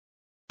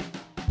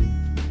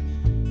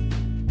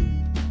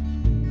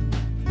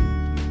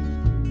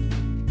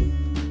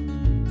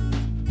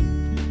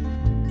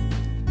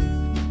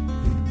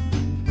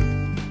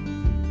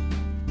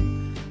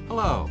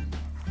Hello,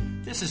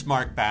 this is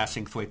Mark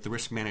Bassingthwaite, the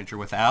Risk Manager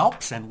with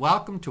ALPS, and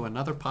welcome to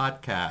another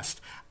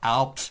podcast,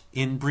 ALPS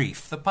in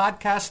Brief, the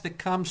podcast that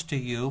comes to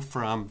you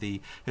from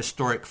the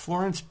historic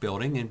Florence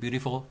Building in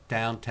beautiful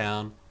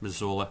downtown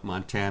Missoula,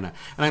 Montana.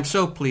 And I'm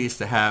so pleased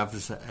to have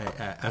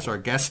as our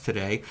guest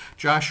today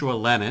Joshua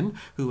Lennon,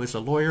 who is a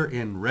lawyer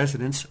in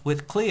residence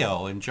with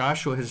Clio. And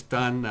Joshua has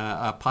done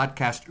a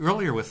podcast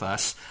earlier with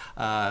us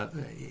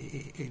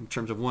in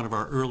terms of one of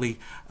our early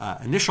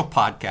initial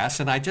podcasts.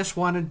 And I just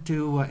wanted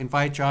to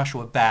invite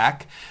Joshua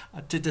back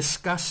to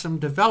discuss some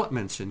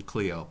developments in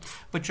Clio.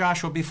 But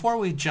Joshua, before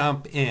we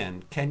jump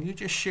in, can you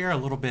just share a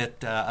little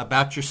bit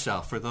about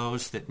yourself for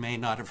those that may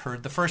not have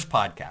heard the first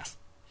podcast?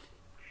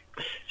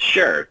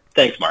 Sure.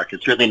 Thanks, Mark.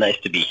 It's really nice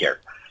to be here.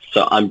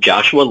 So I'm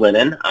Joshua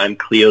Lennon. I'm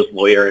Clio's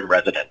lawyer in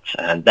residence,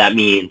 and that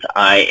means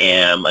I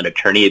am an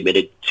attorney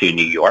admitted to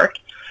New York,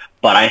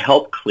 but I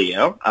help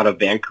Clio out of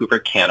Vancouver,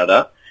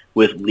 Canada,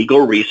 with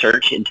legal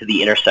research into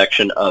the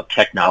intersection of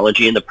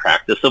technology and the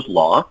practice of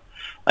law.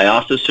 I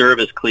also serve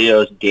as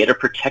Clio's data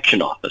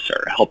protection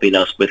officer, helping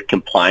us with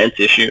compliance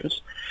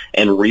issues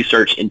and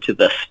research into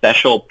the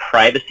special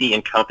privacy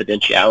and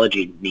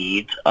confidentiality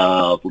needs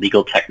of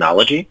legal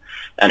technology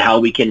and how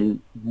we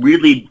can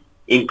really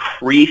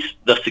increase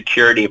the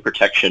security and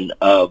protection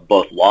of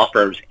both law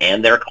firms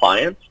and their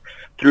clients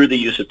through the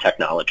use of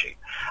technology.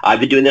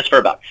 I've been doing this for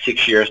about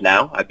 6 years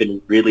now. I've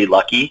been really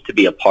lucky to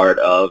be a part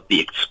of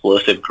the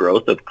explosive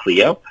growth of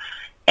Clio,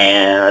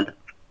 and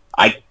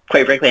I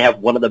quite frankly have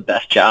one of the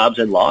best jobs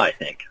in law, I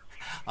think.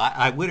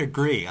 I would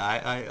agree.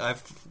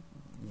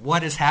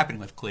 What is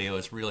happening with Clio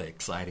is really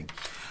exciting.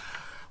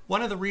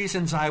 One of the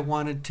reasons I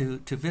wanted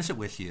to visit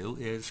with you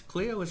is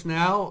Clio is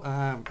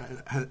now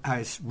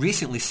has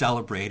recently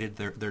celebrated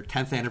their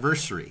 10th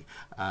anniversary,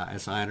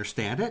 as I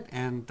understand it,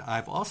 and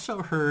I've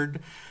also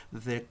heard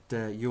that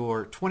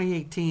your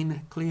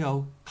 2018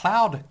 Clio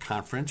Cloud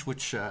Conference,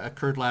 which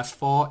occurred last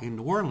fall in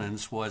New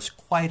Orleans, was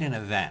quite an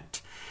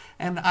event.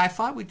 And I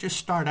thought we'd just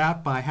start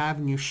out by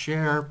having you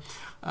share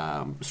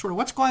sort of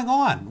what's going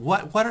on.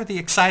 What are the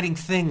exciting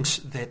things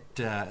that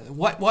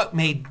what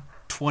made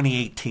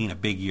 2018 a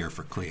big year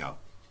for Clio?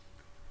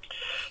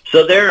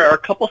 So there are a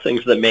couple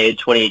things that made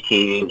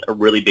 2018 a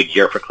really big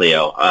year for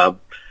Clio.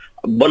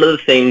 One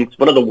of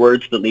the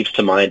words that leaps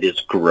to mind is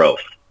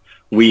growth.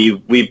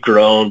 We've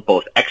grown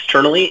both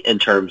externally in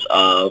terms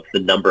of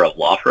the number of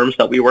law firms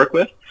that we work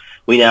with.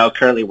 We now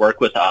currently work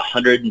with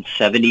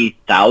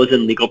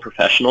 170,000 legal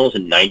professionals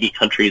in 90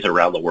 countries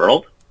around the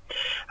world.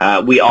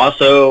 We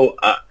also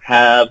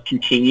have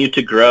continued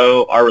to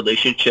grow our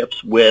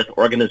relationships with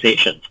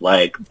organizations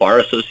like bar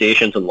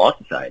associations and law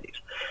societies,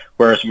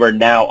 whereas we're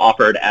now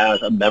offered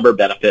as a member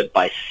benefit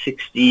by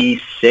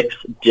 66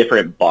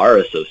 different bar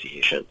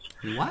associations.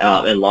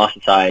 Wow. And law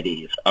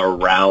societies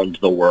around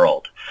the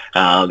world.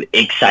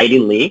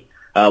 Excitingly,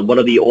 one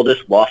of the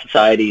oldest law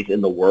societies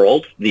in the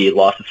world, the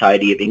Law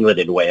Society of England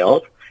and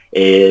Wales,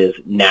 is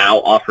now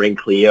offering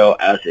Clio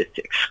as its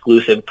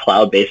exclusive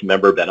cloud-based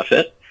member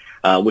benefit,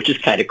 which is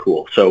kind of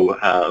cool.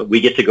 So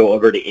we get to go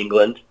over to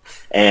England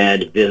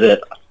and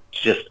visit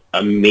just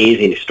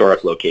amazing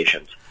historic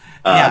locations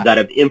that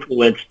have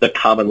influenced the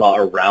common law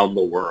around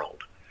the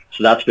world.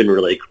 So that's been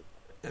really cool.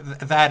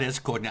 That is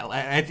cool. Now,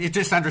 it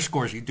just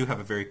underscores you do have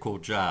a very cool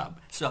job.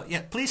 So,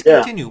 please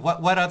continue.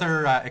 What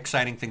other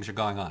exciting things are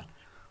going on?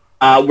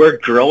 We're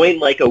growing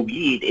like a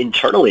weed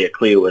internally at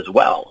Clio as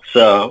well.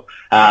 So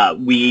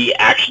we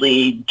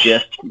actually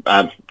just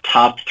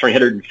topped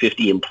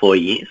 350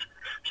 employees.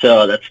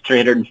 So that's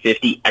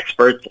 350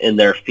 experts in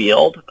their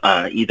field,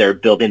 either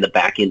building the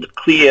back end of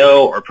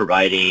Clio or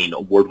providing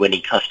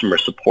award-winning customer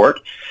support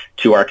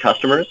to our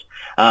customers.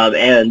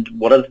 And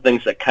one of the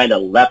things that kind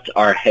of leapt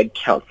our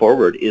headcount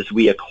forward is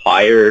we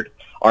acquired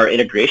our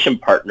integration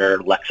partner,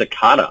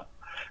 Lexicata.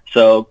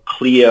 So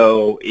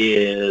Clio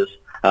is...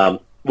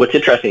 what's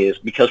interesting is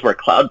because we're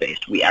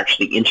cloud-based, we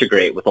actually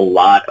integrate with a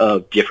lot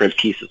of different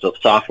pieces of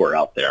software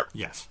out there.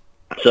 Yes.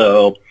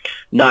 So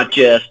not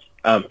just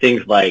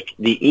things like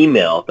the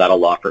email that a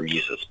law firm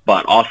uses,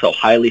 but also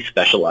highly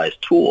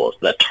specialized tools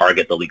that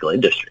target the legal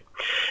industry.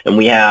 And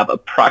we have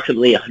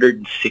approximately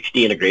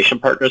 160 integration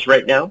partners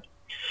right now.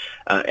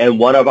 And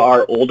one of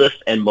our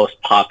oldest and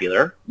most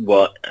popular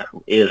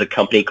is a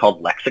company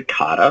called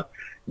Lexicata.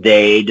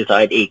 They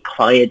designed a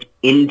client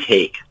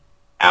intake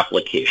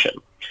application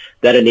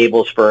that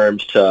enables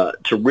firms to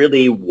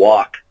really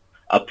walk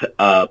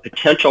a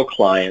potential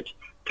client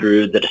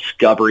through the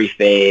discovery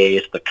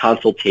phase, the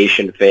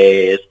consultation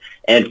phase,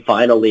 and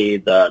finally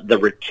the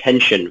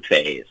retention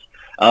phase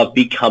of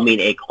becoming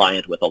a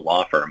client with a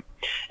law firm.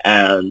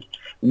 And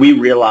we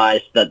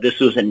realized that this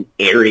was an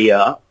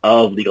area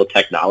of legal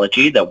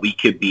technology that we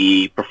could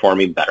be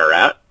performing better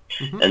at.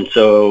 Mm-hmm. And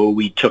so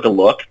we took a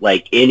look,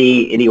 like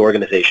any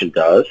organization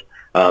does.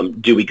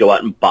 Do we go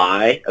out and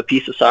buy a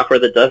piece of software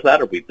that does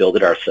that, or we build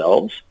it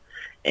ourselves?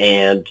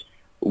 And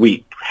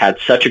we had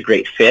such a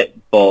great fit,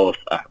 both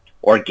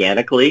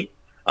organically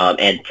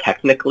and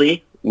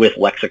technically, with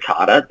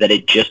Lexicata, that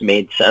it just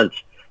made sense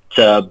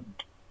to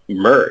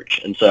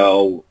merge. And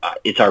so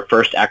it's our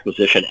first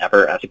acquisition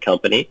ever as a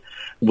company.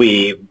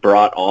 We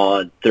brought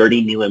on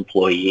 30 new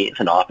employees,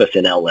 an office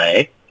in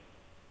LA,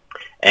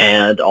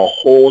 and a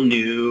whole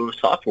new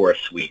software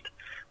suite,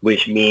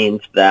 which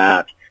means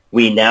that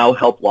we now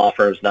help law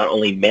firms not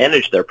only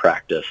manage their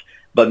practice,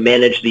 but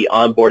manage the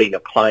onboarding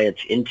of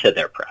clients into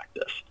their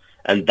practice.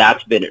 And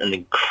that's been an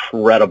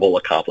incredible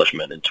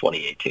accomplishment in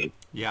 2018.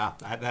 Yeah,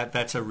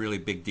 that's a really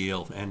big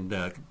deal,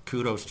 and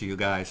kudos to you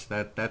guys.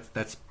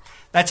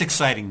 That's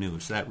exciting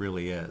news. That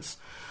really is.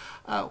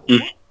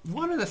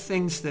 One of the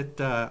things that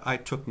I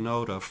took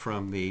note of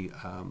from the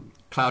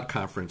cloud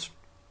conference,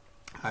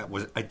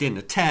 I didn't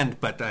attend,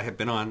 but I have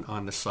been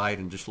on the site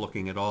and just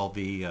looking at all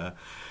the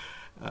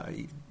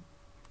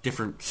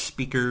different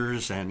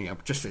speakers, and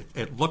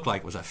it looked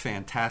like it was a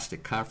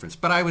fantastic conference.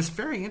 But I was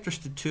very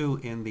interested too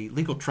in the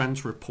Legal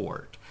Trends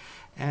report,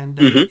 and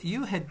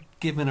you had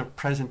given a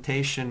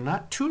presentation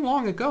not too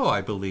long ago, I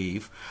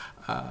believe,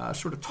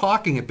 sort of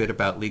talking a bit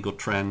about legal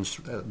trends,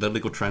 the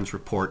Legal Trends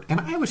report.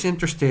 And I was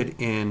interested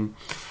in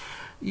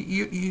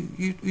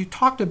you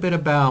talked a bit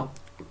about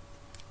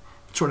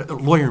sort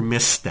of lawyer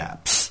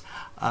missteps.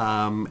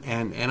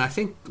 And I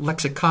think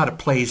Lexicata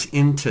plays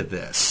into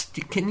this.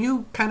 Can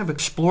you kind of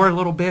explore a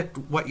little bit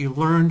what you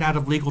learned out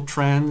of Legal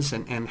Trends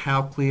and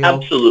how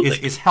Clio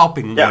is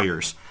helping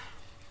lawyers?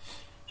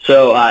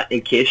 So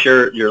in case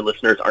your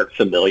listeners aren't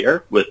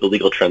familiar with the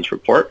Legal Trends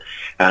report,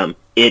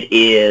 it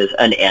is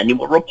an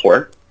annual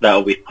report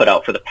that we've put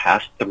out for the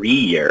past 3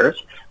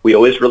 years. We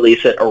always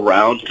release it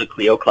around the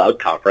Clio Cloud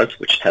Conference,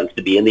 which tends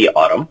to be in the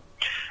autumn.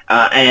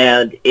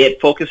 And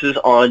it focuses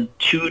on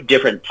 2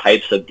 different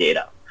types of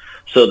data.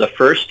 So the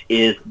first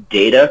is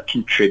data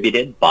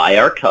contributed by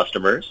our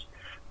customers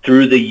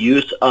through the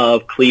use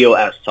of Clio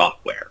as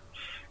software.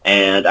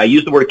 And I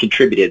use the word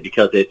contributed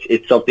because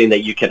it's something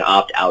that you can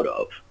opt out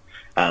of.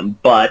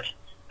 But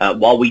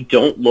while we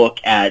don't look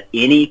at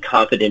any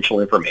confidential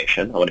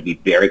information, I want to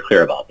be very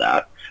clear about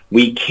that,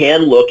 we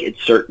can look at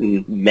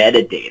certain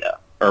metadata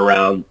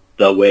around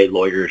the way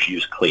lawyers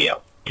use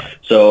Clio.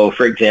 So,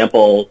 for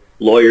example,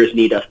 lawyers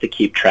need us to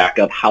keep track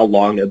of how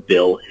long a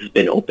bill has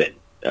been open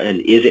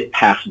and is it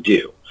past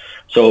due.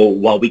 So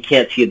while we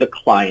can't see the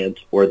client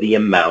or the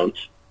amount,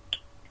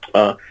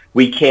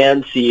 we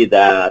can see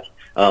that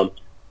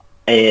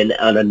in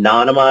an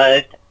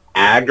anonymized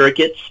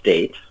aggregate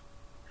state,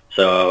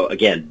 so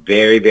again,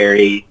 very,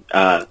 very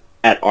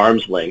at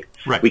arm's length,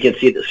 right, we can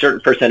see that certain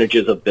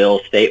percentages of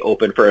bills stay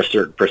open for a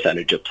certain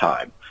percentage of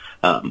time.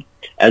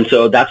 And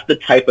so that's the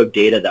type of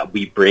data that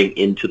we bring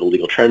into the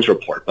Legal Trends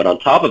report. But on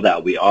top of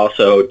that, we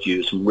also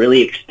do some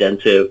really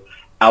extensive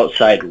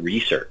outside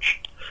research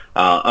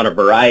on a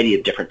variety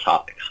of different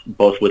topics,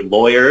 both with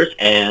lawyers,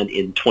 and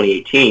in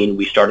 2018,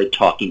 we started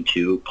talking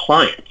to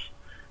clients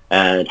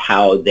and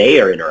how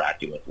they are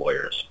interacting with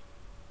lawyers.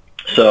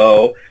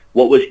 So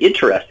what was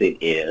interesting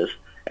is,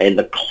 in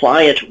the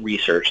client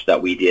research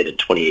that we did in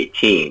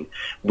 2018,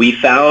 we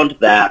found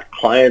that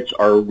clients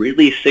are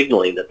really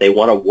signaling that they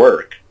want to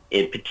work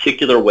in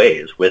particular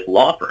ways with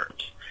law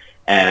firms.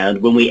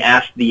 And when we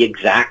asked the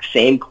exact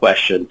same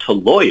question to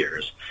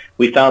lawyers,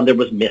 we found there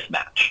was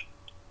mismatch.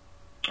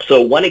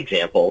 So one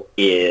example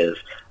is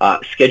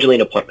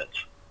scheduling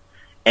appointments.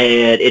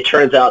 And it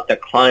turns out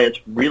that clients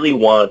really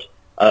want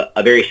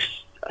a very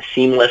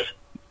seamless,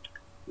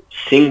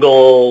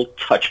 single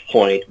touch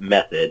point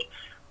method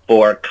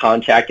for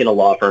contacting a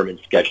law firm and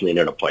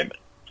scheduling an appointment.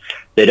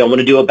 They don't want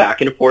to do a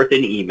back and forth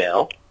in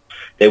email.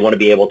 They want to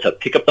be able to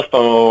pick up the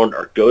phone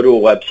or go to a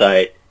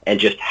website and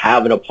just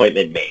have an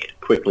appointment made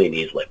quickly and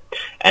easily.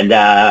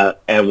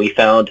 And we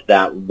found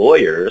that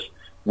lawyers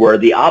were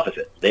the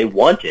opposite. They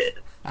wanted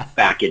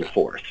back and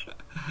forth,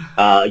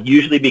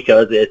 usually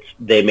because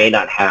they may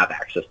not have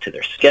access to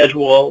their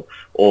schedule,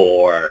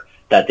 or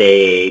that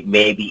they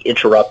may be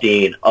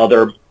interrupting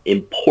other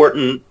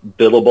important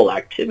billable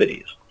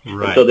activities.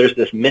 Right. And so there's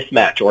this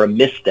mismatch, or a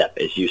misstep,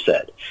 as you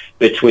said,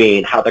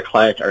 between how the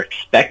clients are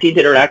expecting to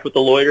interact with the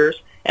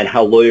lawyers and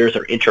how lawyers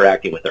are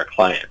interacting with their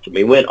clients. And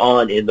we went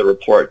on in the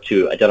report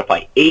to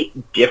identify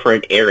 8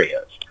 different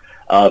areas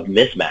of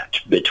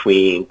mismatch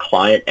between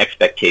client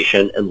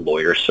expectation and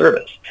lawyer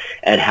service,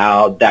 and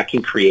how that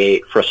can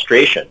create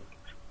frustration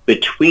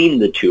between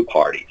the two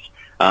parties,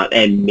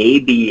 and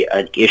maybe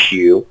an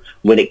issue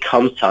when it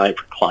comes time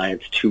for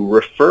clients to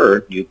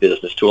refer new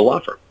business to a law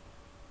firm.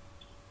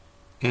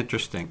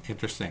 Interesting.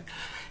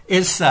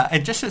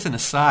 And just as an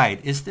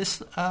aside, is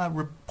this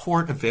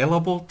report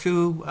available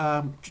to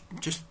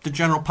just the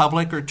general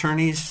public or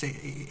attorneys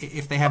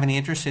if they have any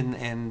interest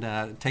in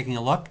taking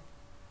a look?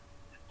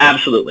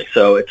 Absolutely.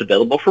 So it's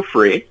available for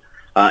free.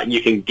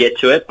 You can get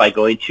to it by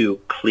going to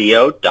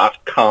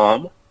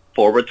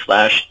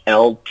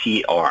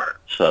clio.com/LTR.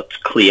 So it's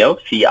Clio,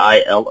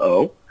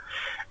 CILO,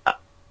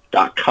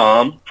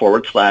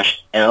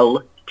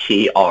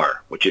 .com/LTR,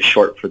 which is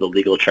short for the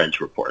Legal Trends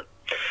report.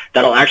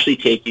 That'll actually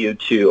take you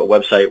to a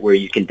website where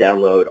you can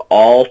download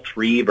all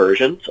 3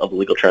 versions of the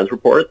Legal Trends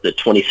report, the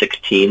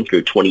 2016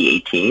 through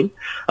 2018,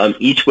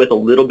 each with a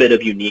little bit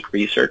of unique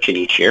research in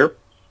each year.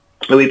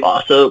 And we've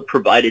also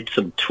provided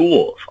some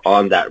tools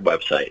on that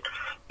website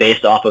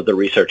based off of the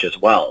research as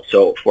well.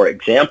 So, for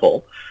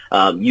example,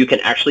 you can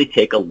actually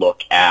take a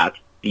look at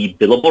the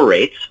billable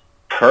rates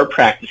per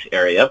practice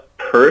area,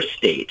 per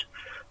state,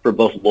 for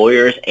both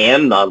lawyers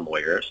and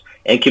non-lawyers,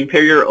 and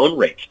compare your own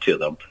rates to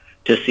them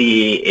to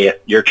see if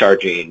you're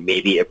charging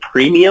maybe a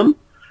premium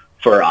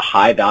for a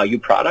high-value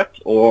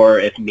product, or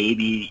if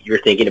maybe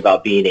you're thinking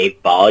about being a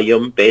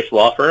volume-based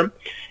law firm,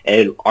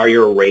 and are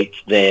your rates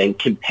then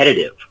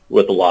competitive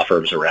with the law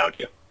firms around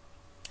you?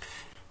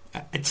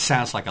 It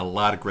sounds like a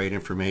lot of great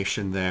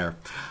information there.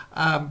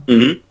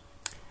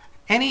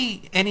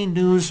 Any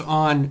news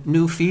on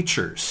new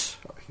features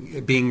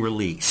being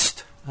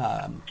released?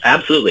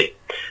 Absolutely.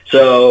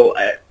 So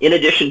in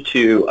addition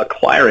to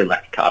acquiring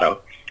Lexicato,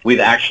 we've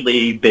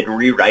actually been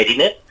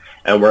rewriting it,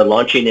 and we're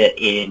launching it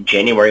in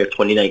January of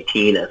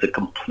 2019 as a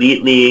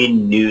completely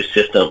new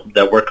system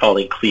that we're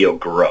calling Clio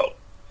Grow.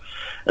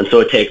 And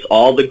so it takes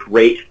all the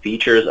great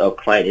features of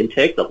client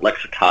intake that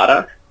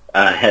Lexicato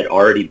had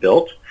already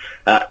built,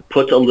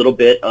 puts a little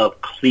bit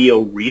of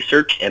Clio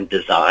research and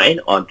design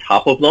on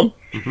top of them,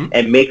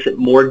 and makes it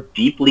more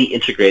deeply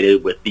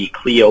integrated with the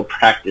Clio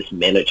practice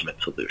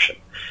management solution.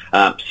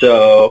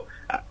 So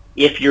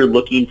if you're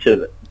looking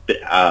to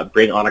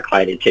bring on a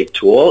client intake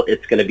tool,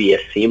 it's going to be a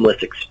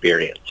seamless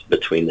experience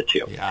between the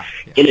two.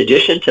 In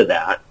addition to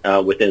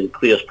that, within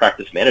Clio's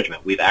practice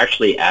management, we've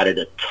actually added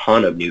a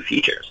ton of new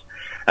features.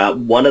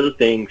 One of the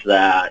things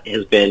that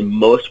has been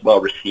most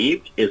well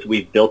received is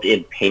we've built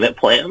in payment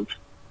plans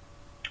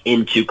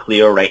into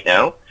Clio right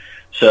now.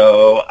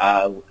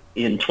 So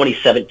in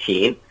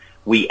 2017,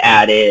 we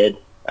added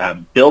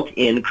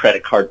built-in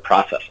credit card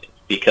processing,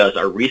 because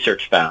our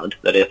research found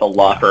that if a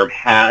law firm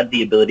had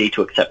the ability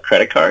to accept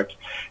credit cards,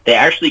 they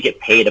actually get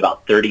paid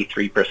about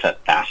 33%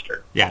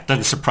 faster. Yeah, it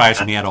doesn't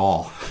surprise me at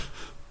all.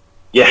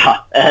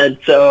 Yeah, and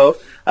so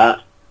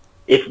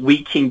if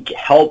we can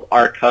help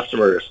our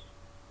customers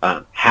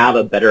have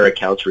a better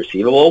accounts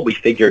receivable, we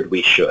figured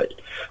we should.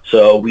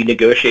 So we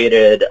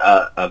negotiated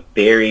a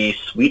very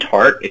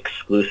sweetheart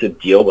exclusive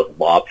deal with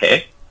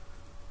LawPay,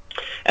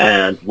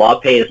 and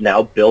LawPay is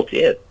now built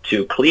in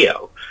to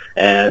Clio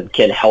and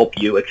can help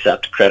you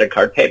accept credit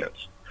card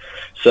payments.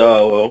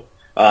 So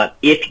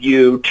if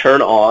you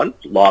turn on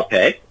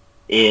LawPay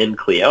in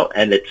Clio,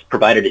 and it's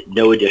provided at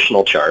no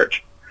additional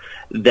charge,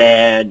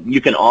 then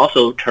you can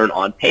also turn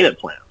on payment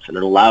plans, and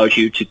it allows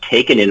you to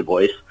take an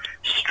invoice,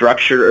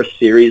 structure a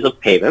series of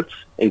payments,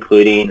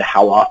 including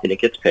how often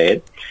it gets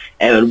paid,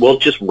 and we'll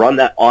just run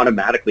that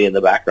automatically in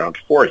the background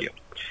for you.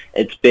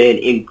 It's been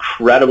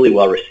incredibly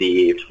well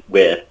received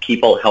with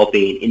people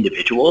helping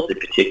individuals in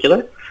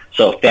particular,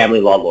 so family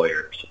law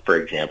lawyers, for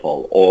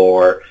example,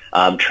 or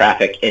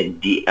traffic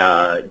and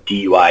DUI,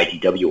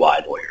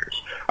 DWI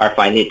lawyers are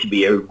finding it to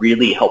be a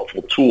really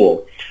helpful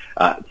tool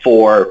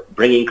for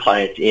bringing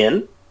clients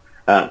in,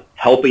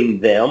 helping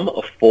them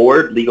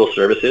afford legal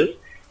services,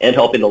 and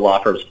helping the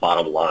law firm's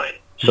bottom line.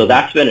 So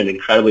that's been an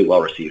incredibly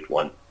well-received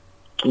one.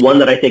 One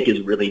that I think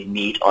is really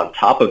neat on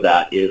top of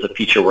that is a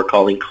feature we're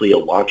calling Clio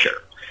Launcher.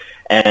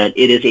 And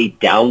it is a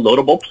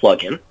downloadable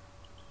plugin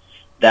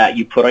that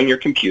you put on your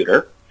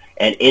computer,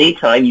 and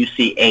anytime you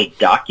see a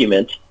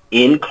document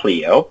in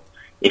Clio,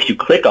 if you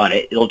click on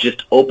it, it'll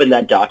just open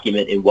that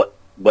document in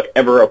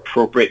whatever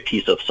appropriate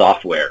piece of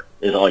software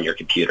is on your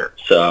computer.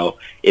 So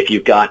if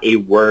you've got a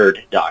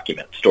Word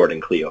document stored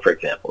in Clio, for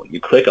example, you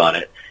click on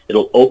it,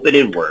 it'll open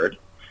in Word,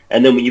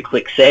 and then when you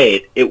click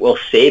Save, it will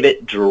save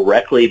it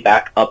directly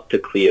back up to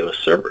Clio's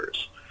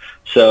servers.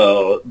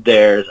 So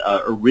there's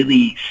a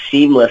really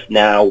seamless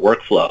now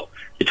workflow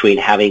between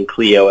having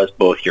Clio as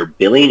both your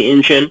billing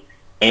engine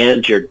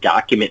and your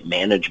document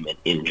management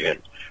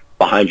engine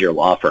behind your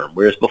law firm.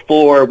 Whereas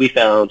before, we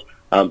found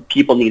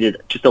people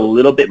needed just a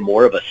little bit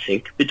more of a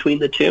sync between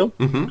the two.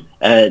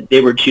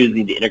 They were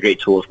choosing to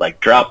integrate tools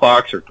like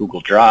Dropbox or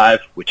Google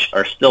Drive, which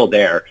are still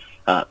there.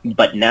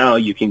 But now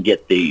you can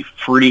get the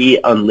free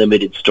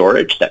unlimited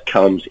storage that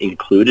comes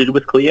included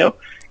with Clio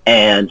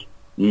and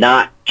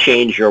not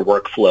change your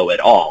workflow at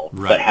all,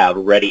 but have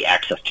ready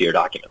access to your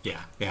documents.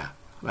 Yeah.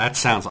 That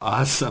sounds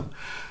awesome.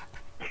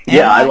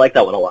 I like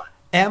that one a lot.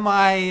 Am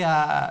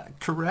I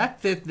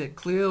correct that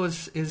Clio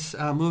is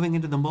moving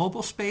into the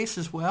mobile space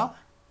as well?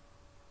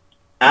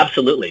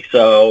 Absolutely.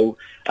 So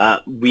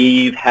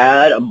we've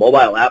had a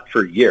mobile app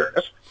for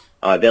years,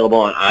 available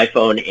on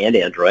iPhone and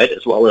Android,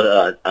 as well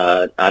as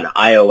an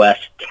iOS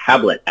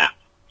tablet app.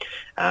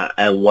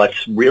 And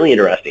what's really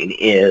interesting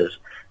is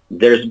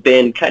there's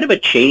been kind of a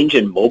change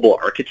in mobile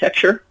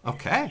architecture.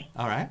 Okay.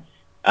 All right.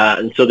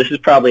 And so this is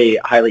probably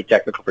highly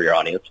technical for your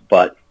audience,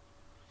 but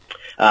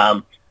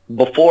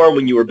before,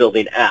 when you were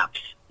building apps,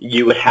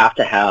 you would have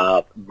to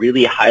have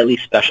really highly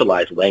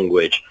specialized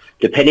language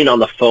depending on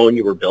the phone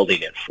you were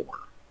building it for.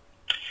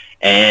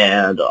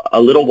 And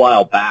a little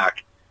while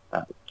back,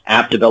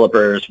 app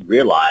developers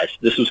realized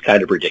this was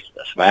kind of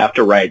ridiculous. If I have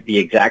to write the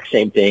exact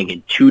same thing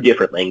in two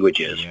different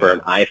languages for an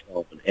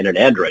iPhone and an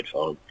Android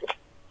phone,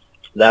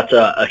 that's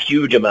a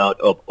huge amount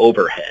of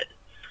overhead.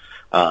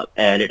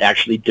 And it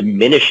actually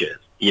diminishes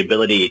the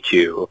ability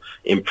to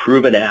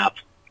improve an app,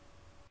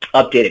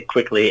 update it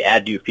quickly,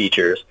 add new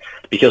features,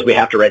 because we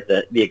have to write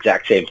the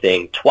exact same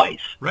thing twice,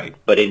 right,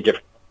 but in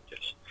different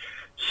languages.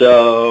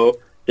 So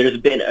there's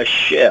been a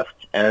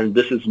shift, and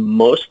this is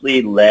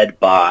mostly led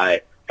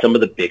by some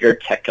of the bigger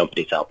tech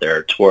companies out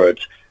there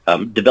towards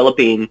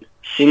developing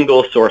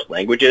single source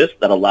languages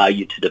that allow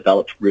you to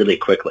develop really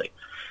quickly.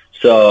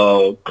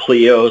 So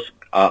Clio's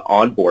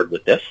on board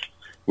with this.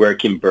 We're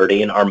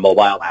converting our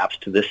mobile apps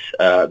to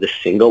this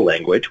single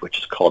language, which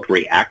is called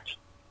React.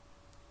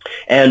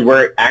 And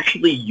we're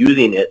actually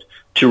using it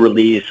to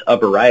release a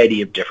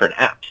variety of different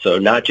apps. So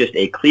not just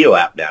a Clio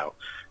app now.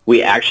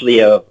 We actually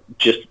have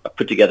just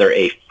put together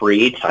a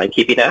free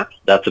timekeeping app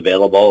that's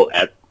available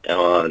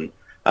on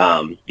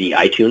the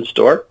iTunes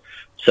store.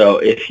 So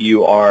if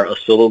you are a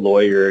solo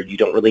lawyer, you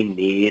don't really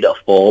need a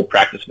full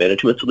practice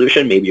management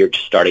solution. Maybe you're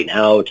just starting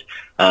out.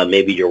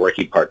 Maybe you're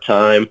working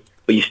part-time,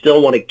 but you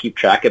still want to keep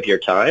track of your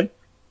time.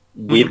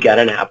 We've got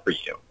an app for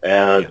you.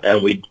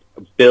 And we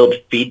build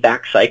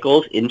feedback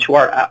cycles into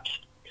our apps.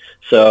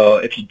 So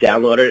if you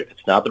download it, if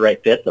it's not the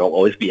right fit, there'll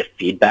always be a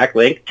feedback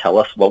link. Tell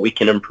us what we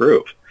can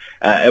improve.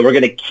 And we're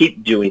going to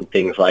keep doing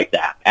things like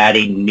that,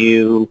 adding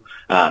new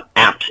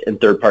apps and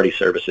third-party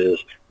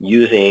services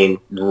using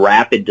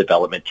rapid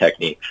development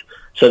techniques.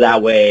 So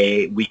that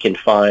way we can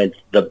find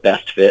the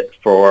best fit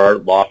for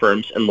law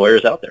firms and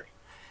lawyers out there.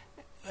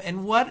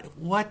 And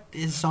what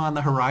is on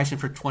the horizon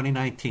for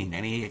 2019?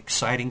 Any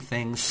exciting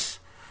things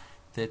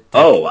that...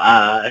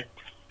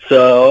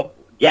 So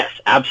yes,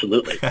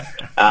 absolutely.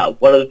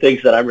 One of the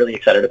things that I'm really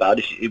excited about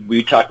is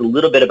we talked a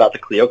little bit about the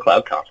Clio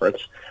Cloud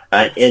Conference,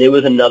 and it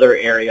was another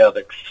area of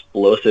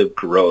explosive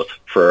growth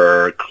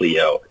for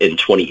Clio in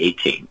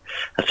 2018.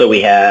 So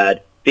we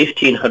had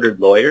 1,500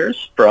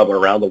 lawyers from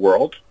around the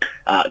world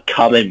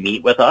come and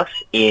meet with us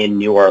in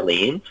New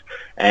Orleans,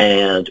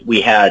 and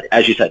we had,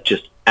 as you said,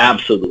 just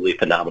absolutely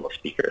phenomenal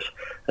speakers.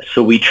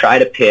 So we try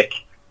to pick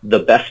the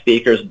best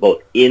speakers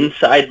both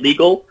inside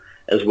legal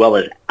as well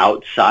as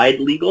outside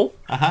legal.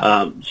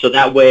 So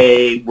that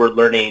way we're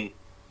learning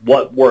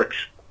what works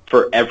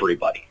for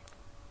everybody.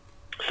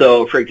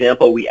 So, for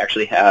example, we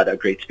actually had a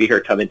great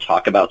speaker come and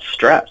talk about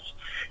stress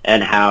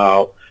and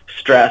how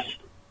stress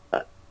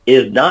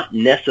is not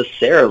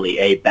necessarily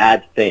a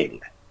bad thing.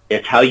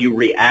 It's how you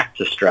react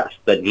to stress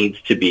that needs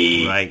to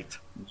be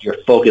your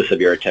focus of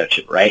your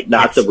attention, right?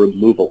 Not the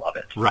removal of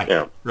it. Right, you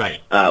know?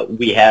 right.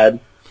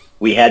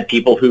 We had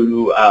people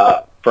who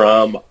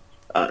from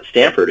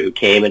Stanford who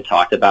came and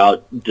talked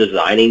about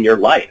designing your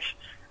life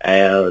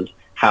and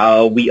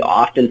how we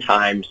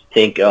oftentimes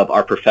think of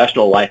our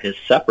professional life as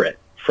separate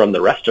from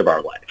the rest of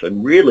our life.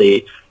 And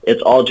really,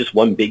 it's all just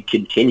one big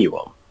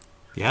continuum.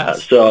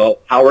 Yes. So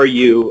how are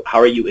you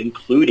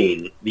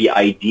including the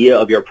idea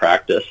of your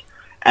practice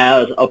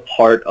as a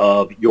part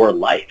of your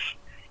life?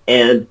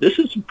 And this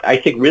is, I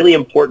think, really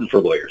important for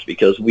lawyers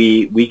because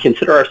we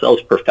consider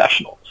ourselves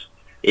professionals.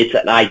 It's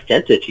an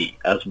identity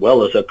as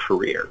well as a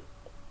career.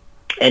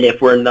 And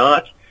if we're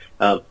not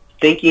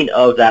thinking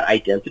of that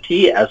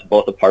identity as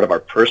both a part of our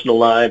personal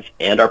lives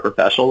and our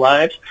professional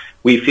lives,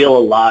 we feel a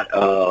lot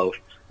of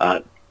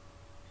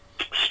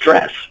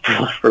stress,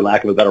 for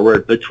lack of a better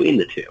word, between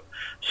the two.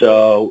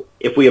 So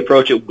if we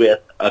approach it with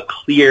a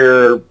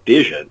clear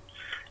vision,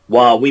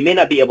 while we may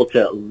not be able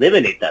to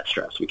eliminate that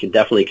stress, we can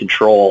definitely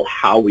control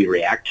how we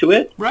react to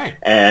it, right?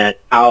 And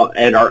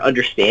our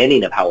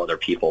understanding of how other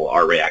people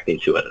are reacting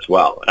to it as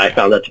well. And I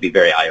found that to be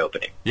very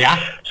eye-opening.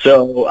 Yeah.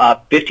 So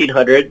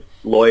 1,500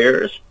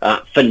 lawyers,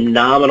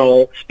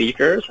 phenomenal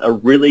speakers, a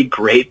really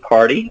great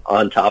party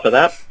on top of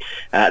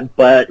that.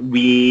 But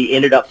we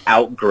ended up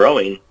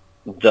outgrowing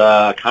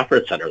the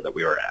conference center that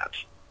we were at.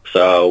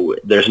 So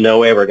there's no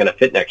way we're going to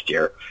fit next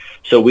year.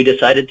 So we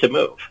decided to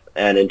move.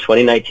 And in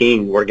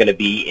 2019, we're going to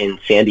be in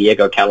San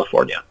Diego,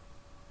 California.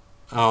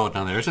 Oh,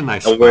 now there's a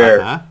nice spot,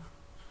 huh?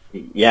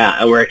 Yeah,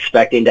 and we're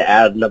expecting to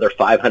add another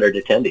 500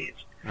 attendees.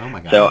 Oh, my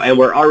God. So, and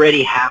we're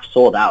already half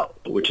sold out,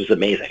 which is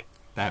amazing.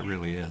 That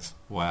really is.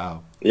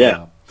 Wow. Yeah.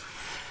 Wow.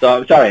 So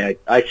I'm sorry,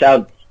 I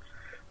sound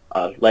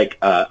like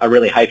I'm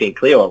really hyping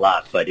Clio a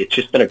lot, but it's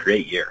just been a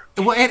great year.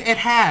 Well, it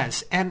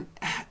has. And,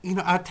 you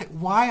know,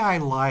 why I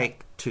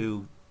like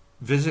to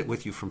visit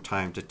with you from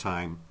time to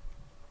time,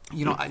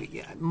 you know,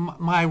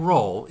 my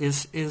role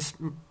is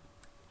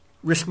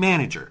risk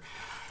manager.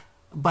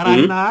 But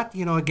I'm not,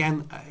 you know,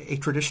 again, a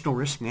traditional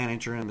risk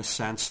manager in the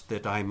sense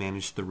that I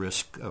manage the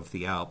risk of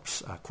the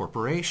ALPS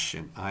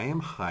corporation. I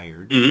am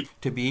hired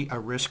to be a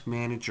risk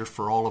manager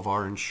for all of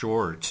our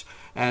insureds.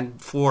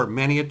 And for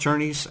many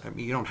attorneys, I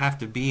mean, you don't have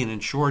to be an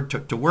insured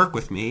to work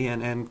with me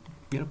and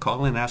you know,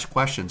 call in and ask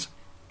questions.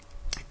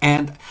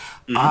 And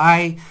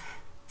I,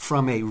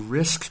 from a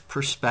risk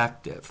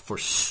perspective, for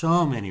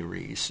so many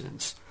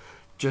reasons,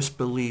 just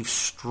believe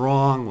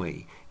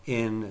strongly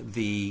in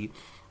the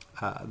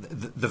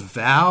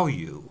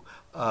value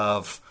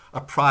of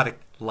a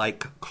product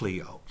like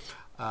Clio.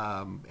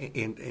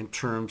 in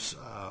terms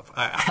of,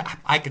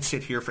 I could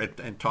sit here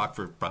and talk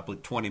for probably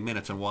 20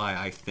 minutes on why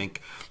I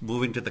think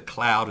moving to the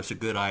cloud is a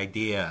good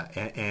idea,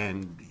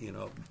 and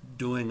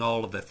doing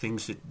all of the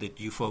things that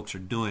you folks are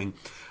doing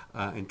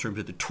in terms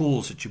of the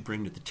tools that you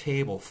bring to the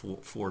table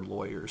for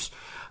lawyers.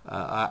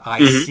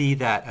 I see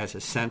that as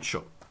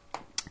essential.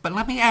 But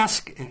let me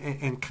ask,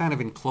 and kind of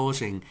in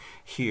closing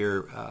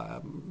here,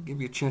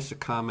 give you a chance to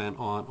comment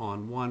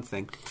on one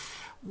thing.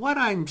 What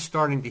I'm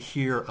starting to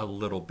hear a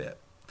little bit,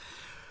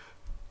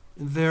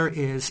 there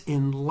is,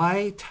 in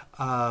light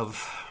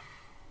of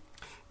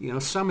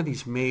some of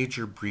these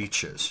major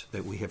breaches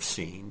that we have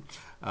seen,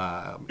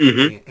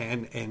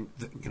 and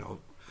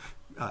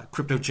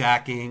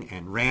cryptojacking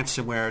and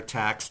ransomware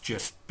attacks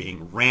just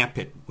being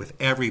rampant with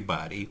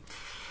everybody,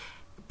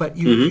 but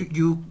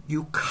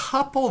you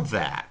couple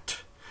that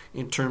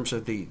in terms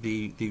of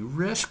the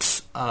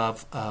risks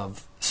of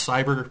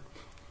cyber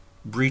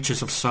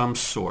breaches of some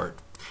sort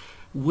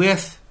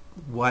with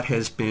what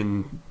has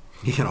been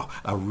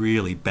a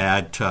really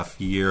bad,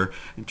 tough year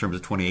in terms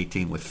of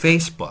 2018 with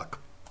Facebook.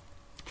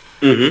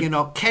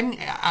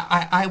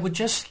 I would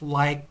just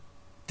like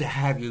to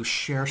have you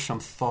share some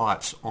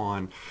thoughts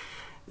on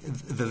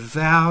the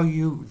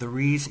value, the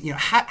reason,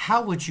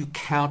 how would you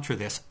counter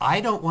this?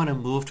 I don't want to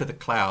move to the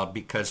cloud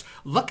because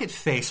look at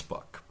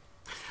Facebook.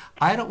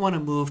 I don't want to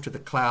move to the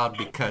cloud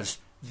because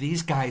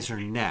these guys are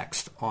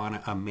next on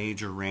a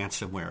major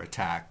ransomware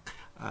attack.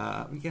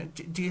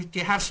 Do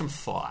you have some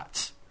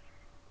thoughts?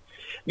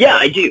 Yeah,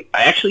 I do.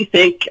 I actually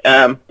think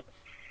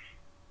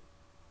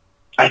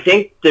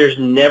there's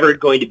never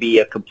going to be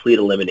a complete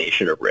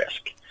elimination of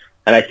risk.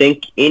 And I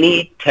think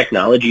any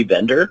technology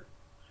vendor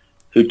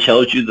who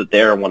tells you that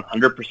they are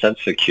 100%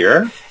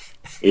 secure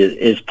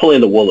is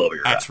pulling the wool over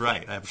your eyes. That's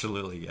right.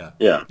 Absolutely. Yeah.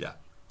 Yeah.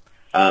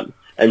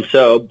 And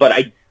so, but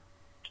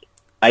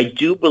I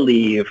do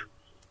believe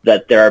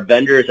that there are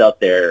vendors out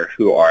there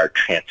who are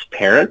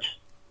transparent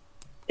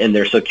in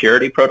their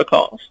security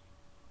protocols,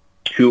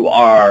 who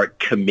are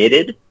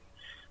committed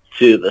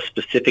to the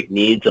specific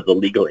needs of the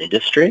legal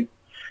industry,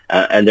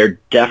 and they're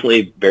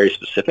definitely very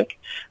specific,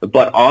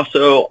 but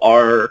also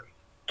are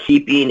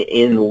keeping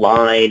in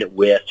line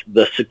with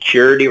the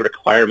security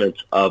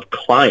requirements of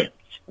clients.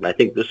 And I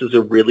think this is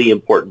a really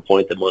important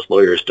point that most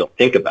lawyers don't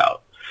think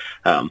about.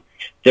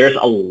 There's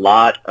a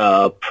lot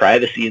of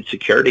privacy and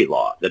security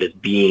law that is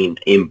being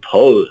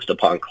imposed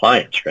upon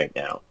clients right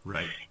now.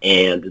 Right.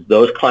 And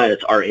those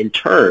clients are in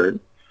turn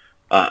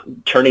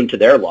turning to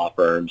their law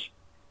firms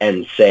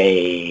and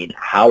saying,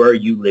 how are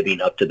you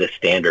living up to this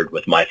standard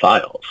with my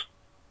files?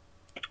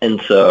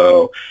 And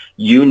so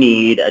you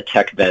need a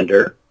tech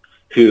vendor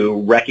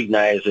who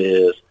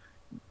recognizes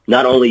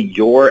not only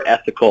your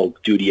ethical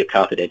duty of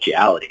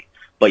confidentiality,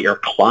 but your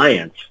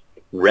client's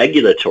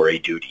regulatory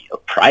duty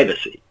of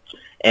privacy,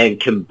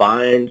 and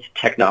combines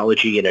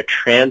technology in a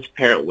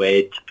transparent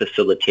way to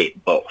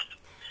facilitate both.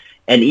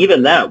 And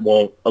even that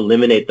won't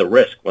eliminate the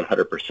risk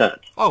 100%.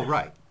 Oh,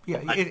 right.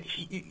 Yeah,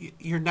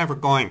 you're never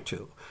going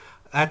to.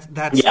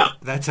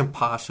 That's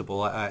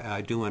impossible.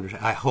 I do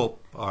understand. I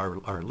hope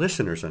our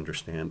listeners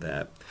understand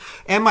that.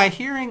 Am I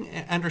hearing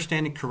and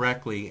understanding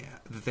correctly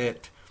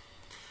that,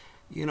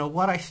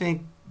 what I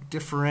think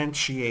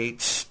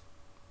differentiates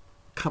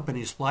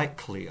companies like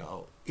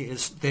Clio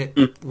is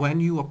that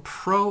when you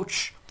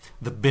approach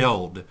the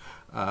build,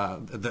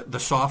 the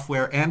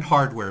software and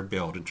hardware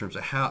build in terms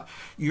of how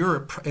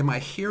am I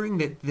hearing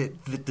that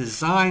the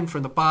design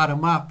from the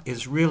bottom up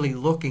is really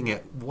looking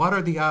at what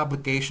are the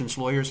obligations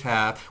lawyers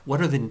have,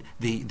 what are the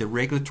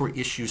regulatory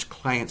issues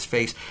clients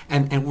face,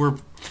 and where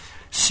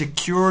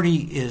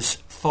security is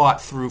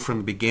thought through from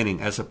the beginning,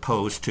 as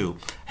opposed to,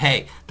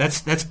 hey,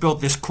 let's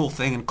build this cool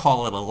thing and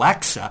call it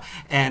Alexa.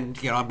 And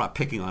I'm not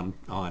picking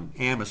on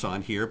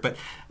Amazon here, but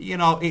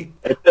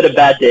it's been a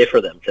bad day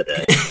for them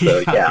today.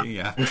 So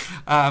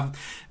yeah.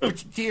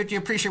 Do you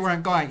appreciate where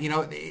I'm going?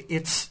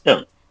 It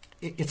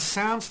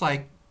sounds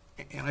like,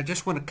 and I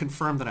just want to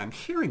confirm that I'm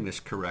hearing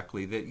this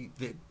correctly,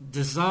 that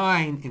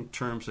design in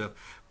terms of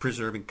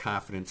preserving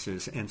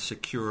confidences and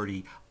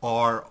security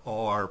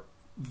are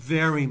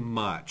very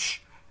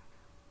much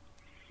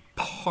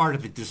part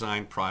of the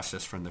design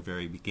process from the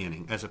very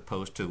beginning, as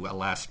opposed to a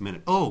last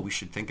minute, we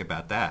should think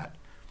about that.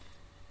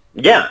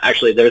 Yeah,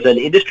 actually, there's an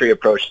industry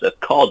approach that's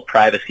called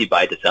privacy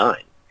by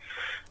design.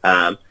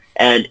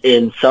 And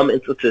in some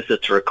instances,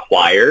 it's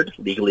required,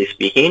 legally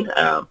speaking.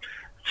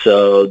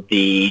 So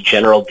the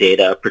General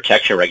Data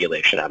Protection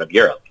Regulation out of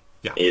Europe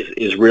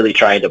is really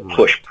trying to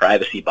push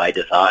privacy by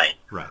design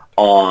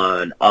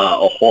on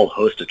a whole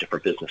host of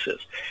different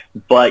businesses.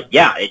 But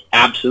yeah, it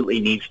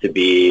absolutely needs to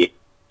be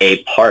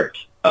a part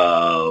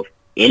of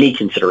any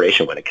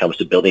consideration when it comes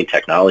to building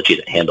technology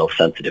that handles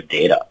sensitive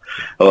data,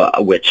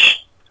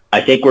 which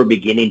I think we're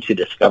beginning to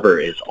discover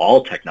is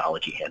all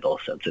technology handles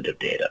sensitive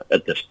data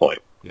at this point.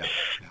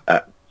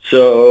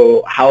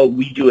 So how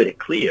we do it at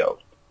Clio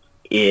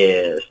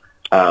is,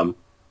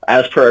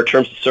 as per our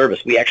terms of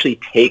service, we actually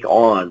take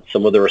on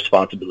some of the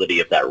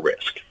responsibility of that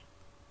risk,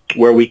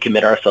 where we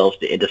commit ourselves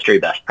to industry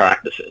best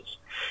practices.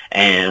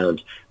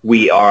 And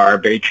we are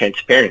very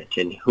transparent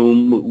in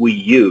whom we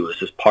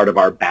use as part of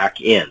our back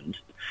end.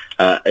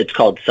 It's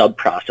called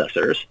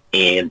sub-processors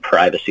in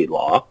privacy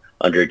law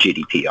under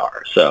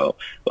GDPR. So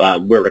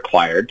we're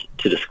required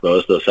to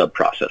disclose those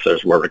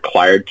sub-processors. We're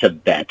required to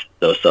vet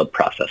those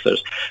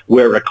sub-processors.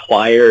 We're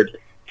required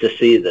to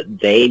see that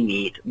they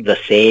meet the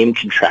same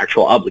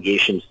contractual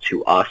obligations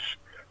to us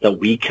that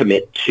we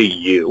commit to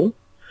you.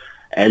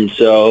 And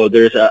so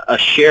there's a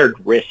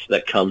shared risk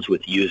that comes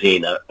with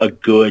using a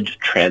good,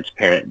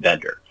 transparent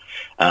vendor.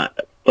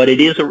 But it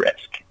is a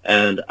risk,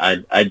 and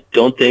I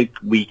don't think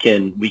we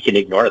can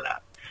ignore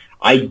that.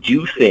 I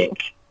do think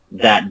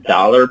that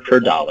dollar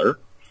per dollar,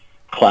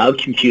 cloud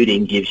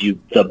computing gives you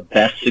the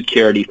best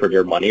security for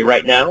your money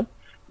right now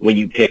when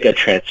you pick a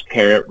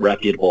transparent,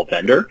 reputable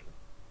vendor.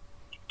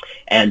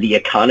 And the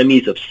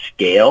economies of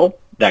scale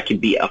that can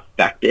be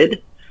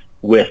affected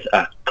with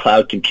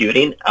cloud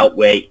computing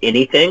outweigh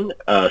anything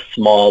a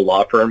small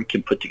law firm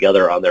can put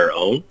together on their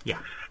own. Yeah.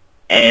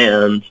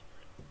 And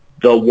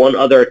the one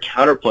other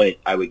counterpoint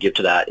I would give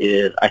to that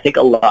is I think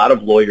a lot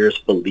of lawyers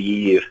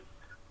believe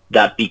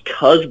that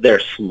because they're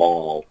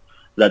small,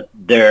 that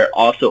they're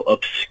also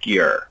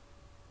obscure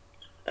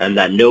and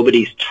that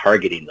nobody's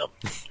targeting them.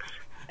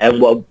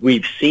 And what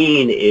we've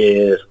seen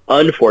is,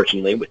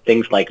 unfortunately, with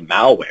things like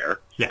malware,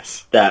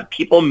 yes, that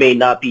people may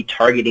not be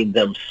targeting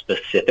them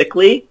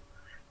specifically,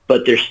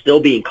 but they're still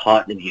being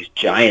caught in these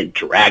giant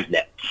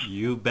dragnets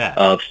you bet.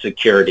 Of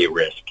security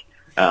risk.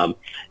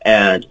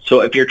 And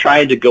so if you're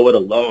trying to go it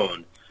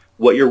alone,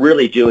 what you're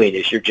really doing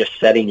is you're just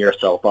setting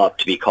yourself up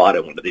to be caught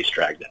in one of these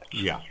dragnets.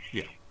 Yeah.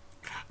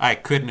 I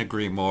couldn't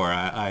agree more.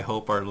 I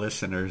hope our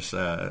listeners,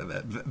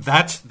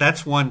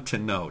 that's one to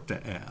note.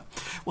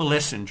 Well,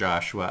 listen,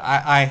 Joshua,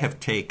 I have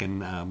taken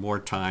more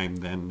time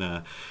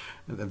than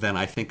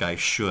I think I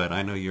should.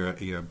 I know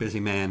you're a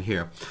busy man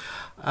here.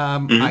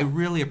 I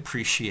really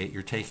appreciate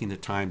your taking the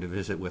time to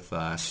visit with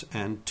us,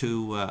 and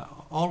to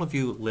all of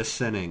you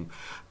listening,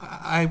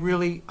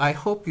 I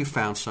hope you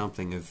found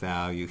something of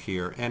value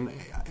here. And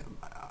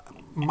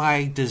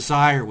my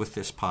desire with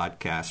this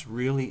podcast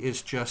really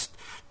is just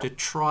to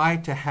try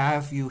to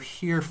have you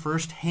hear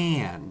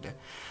firsthand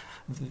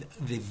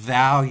the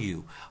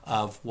value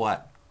of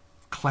what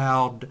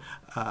cloud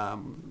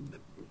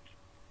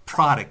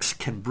products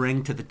can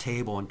bring to the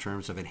table in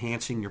terms of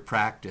enhancing your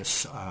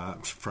practice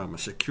from a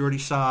security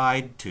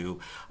side to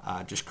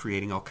just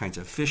creating all kinds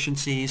of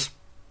efficiencies.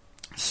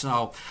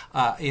 So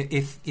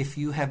if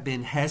you have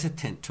been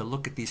hesitant to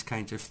look at these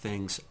kinds of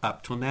things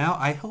up till now,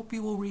 I hope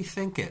you will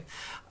rethink it.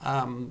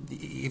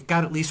 You've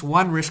got at least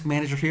one risk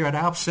manager here at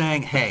ALPS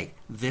saying, hey,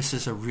 this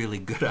is a really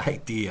good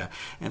idea.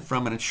 And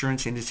from an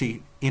insurance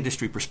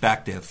industry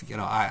perspective,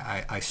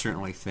 I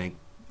certainly think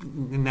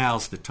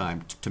now's the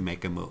time to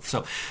make a move.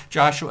 So,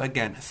 Joshua,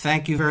 again,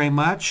 thank you very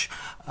much.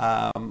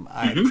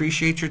 I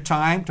appreciate your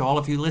time. To all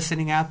of you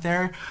listening out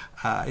there,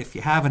 if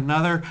you have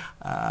another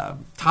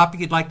topic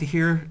you'd like to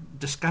hear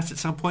discussed at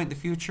some point in the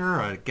future,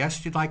 or a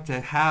guest you'd like to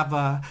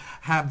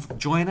have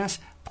join us,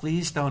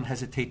 please don't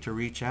hesitate to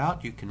reach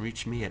out. You can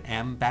reach me at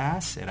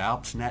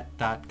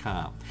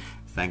mbass@alpsnet.com.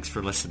 Thanks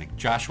for listening.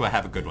 Joshua,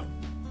 have a good one.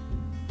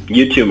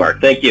 You too,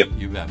 Mark. Thank you.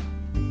 You bet.